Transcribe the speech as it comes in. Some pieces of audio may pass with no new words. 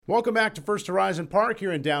Welcome back to First Horizon Park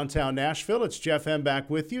here in downtown Nashville. It's Jeff M. back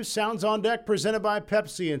with you. Sounds on Deck presented by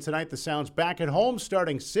Pepsi. And tonight the Sounds back at home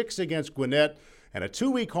starting 6 against Gwinnett and a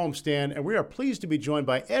 2-week homestand. And we are pleased to be joined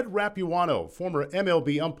by Ed Rapuano, former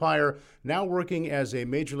MLB umpire, now working as a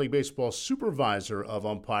Major League Baseball supervisor of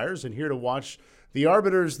umpires, and here to watch the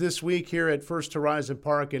arbiters this week here at First Horizon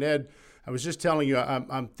Park. And Ed, I was just telling you,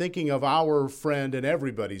 I'm thinking of our friend and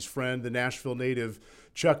everybody's friend, the Nashville native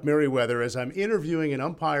Chuck Merriweather, as I'm interviewing an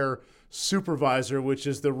umpire supervisor, which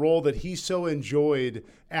is the role that he so enjoyed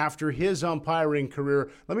after his umpiring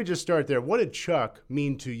career. Let me just start there. What did Chuck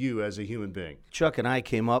mean to you as a human being? Chuck and I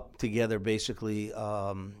came up together basically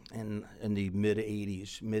in the mid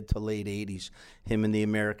to late 80s, him in the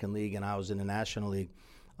American League and I was in the National League.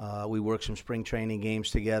 We worked some spring training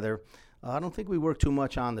games together. I don't think we worked too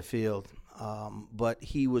much on the field, but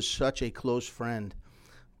he was such a close friend.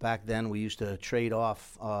 Back then, we used to trade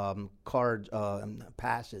off card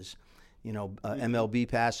passes, MLB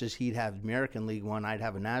passes. He'd have American League one, I'd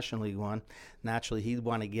have a National League one. Naturally, he'd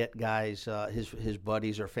want to get guys, his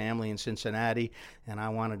buddies or family in Cincinnati, and I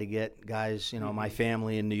wanted to get guys, my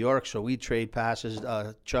family in New York. So we'd trade passes.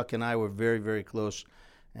 Chuck and I were very, very close.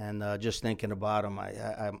 And just thinking about him,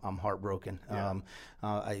 I'm heartbroken. Yeah.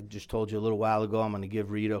 I just told you a little while ago, I'm going to give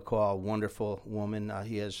Rita a call. Wonderful woman.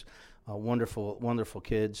 He has wonderful, wonderful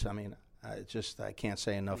kids. I mean, I can't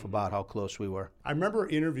say enough about how close we were. I remember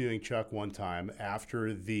interviewing Chuck one time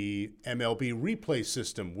after the MLB replay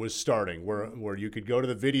system was starting, where you could go to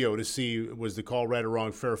the video to see was the call right or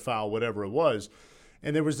wrong, fair, foul, whatever it was.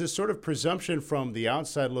 And there was this sort of presumption from the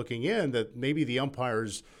outside looking in that maybe the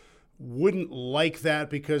umpires wouldn't like that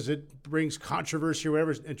because it brings controversy or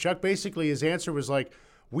whatever. And Chuck, basically, his answer was like,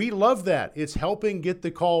 we love that. It's helping get the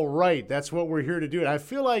call right. That's what we're here to do. And I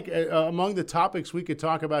feel like among the topics we could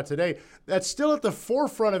talk about today, that's still at the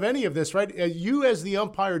forefront of any of this, right? You as the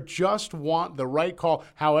umpire just want the right call.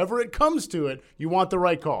 However it comes to it, you want the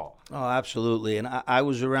right call. Oh, absolutely. And I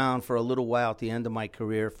was around for a little while at the end of my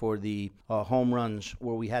career for the home runs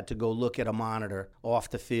where we had to go look at a monitor off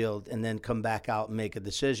the field and then come back out and make a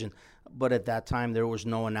decision. But at that time, there was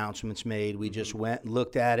no announcements made. We just went and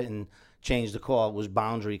looked at it and changed the call. It was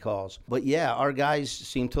boundary calls. But yeah, our guys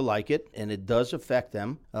seem to like it, and it does affect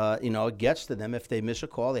them. It gets to them if they miss a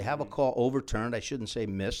call. They have a call overturned. I shouldn't say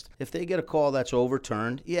missed. If they get a call that's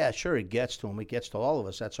overturned, yeah, sure, it gets to them. It gets to all of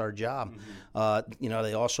us. That's our job.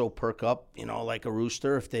 They also perk up, like a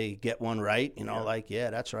rooster if they get one right.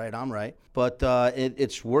 That's right, I'm right. But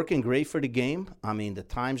it's working great for the game. I mean, the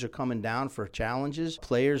times are coming down for challenges.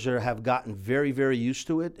 Players have gotten very, very used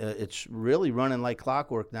to it. It's really running like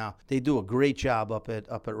clockwork now. They do a great job up at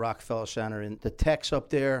Rockefeller Center, and the techs up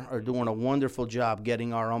there are doing a wonderful job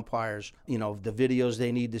getting our umpires, the videos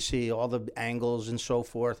they need to see, all the angles and so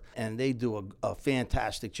forth, and they do a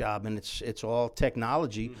fantastic job. And it's all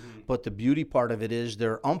technology, but the beauty part of it is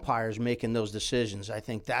they're umpires making those decisions. I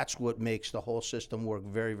think that's what makes the whole system work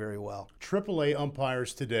very, very well. AAA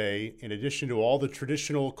umpires today, in addition to all the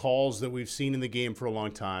traditional calls that we've seen in the game for a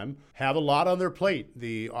long time, have a lot on their plate.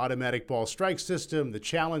 The automatic ball strike system, the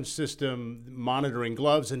challenge system, monitoring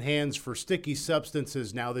gloves and hands for sticky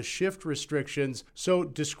substances, now the shift restrictions. So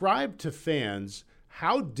describe to fans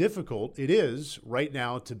how difficult it is right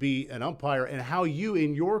now to be an umpire and how you,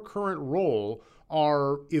 in your current role,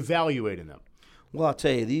 are evaluating them. Well, I'll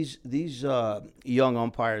tell you, these young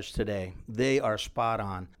umpires today, they are spot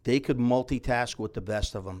on. They could multitask with the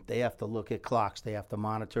best of them. They have to look at clocks. They have to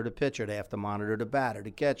monitor the pitcher. They have to monitor the batter,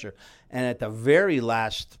 the catcher. And at the very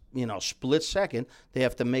last, split second, they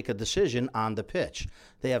have to make a decision on the pitch.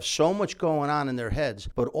 They have so much going on in their heads.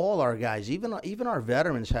 But all our guys, even our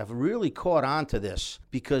veterans, have really caught on to this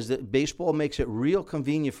because baseball makes it real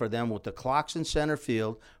convenient for them with the clocks in center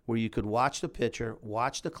field where you could watch the pitcher,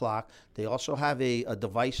 watch the clock. They also have a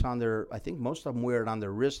device on I think most of them wear it on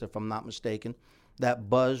their wrist, if I'm not mistaken, that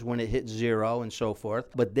buzz when it hits zero and so forth.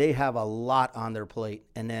 But they have a lot on their plate.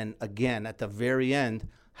 And then, again, at the very end,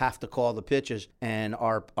 have to call the pitches, and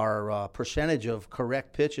our percentage of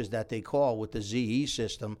correct pitches that they call with the ZE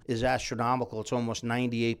system is astronomical. It's almost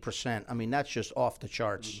 98%. I mean, that's just off the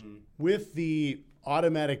charts. With the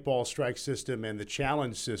automatic ball strike system and the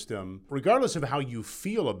challenge system, regardless of how you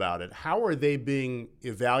feel about it, how are they being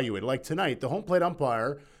evaluated? Like tonight, the home plate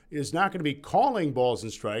umpire is not going to be calling balls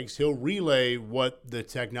and strikes. He'll relay what the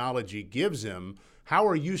technology gives him. How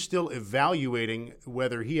are you still evaluating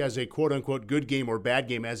whether he has a quote-unquote good game or bad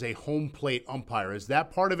game as a home plate umpire? Is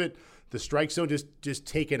that part of it, the strike zone, just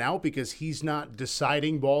taken out because he's not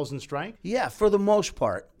deciding balls and strikes? Yeah, for the most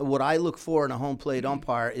part. What I look for in a home plate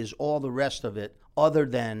umpire is all the rest of it other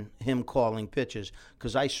than him calling pitches,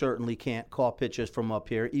 because I certainly can't call pitches from up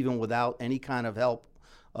here, even without any kind of help,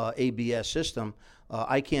 ABS system.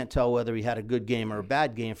 I can't tell whether he had a good game or a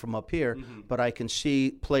bad game from up here, but I can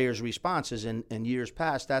see players' responses. In years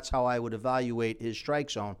past, that's how I would evaluate his strike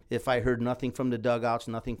zone. If I heard nothing from the dugouts,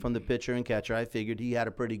 nothing from the pitcher and catcher, I figured he had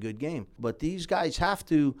a pretty good game. But these guys have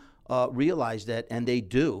to realize that, and they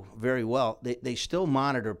do very well. They still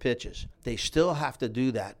monitor pitches. They still have to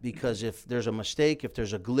do that, because if there's a mistake, if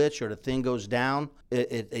there's a glitch or the thing goes down,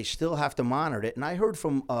 they still have to monitor it. And I heard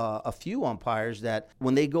from a few umpires that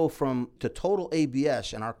when they go to total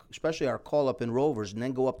ABS, and especially our call-up in Rovers, and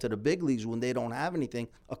then go up to the big leagues when they don't have anything,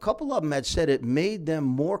 a couple of them had said it made them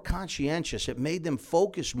more conscientious. It made them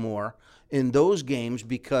focus more in those games,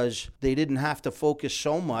 because they didn't have to focus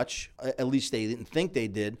so much, at least they didn't think they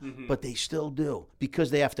did, but they still do,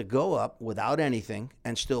 because they have to go up without anything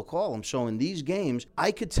and still call them. So in these games,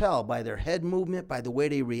 I could tell by their head movement, by the way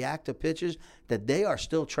they react to pitches, that they are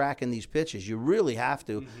still tracking these pitches. You really have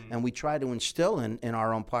to, and we try to instill in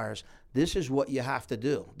our umpires, this is what you have to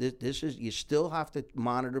do. This is, you still have to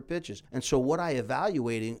monitor pitches. And so what I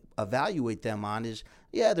evaluate them on is,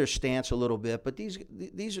 yeah, their stance a little bit, but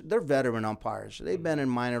they're veteran umpires. They've been in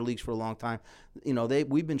minor leagues for a long time. You know,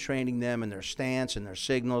 we've been training them in their stance and their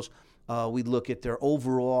signals. We look at their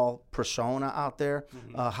overall persona out there,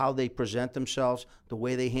 how they present themselves, the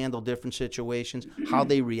way they handle different situations, how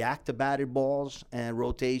they react to batted balls and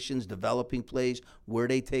rotations, developing plays, where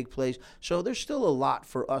they take plays. So there's still a lot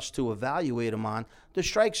for us to evaluate them on. The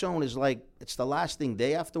strike zone is like, it's the last thing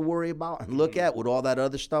they have to worry about and look at with all that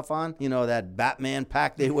other stuff on. You know, that Batman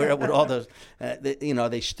pack they wear with all those.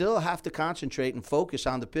 They still have to concentrate and focus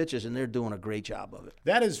on the pitches, and they're doing a great job of it.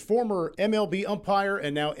 That is former MLB umpire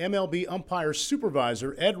and now MLB umpire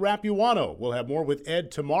supervisor Ed Rapuano. We'll have more with Ed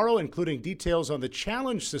tomorrow, including details on the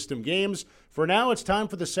Challenge System games. For now, it's time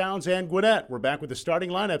for the Sounds and Gwinnett. We're back with the starting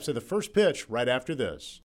lineups of the first pitch right after this.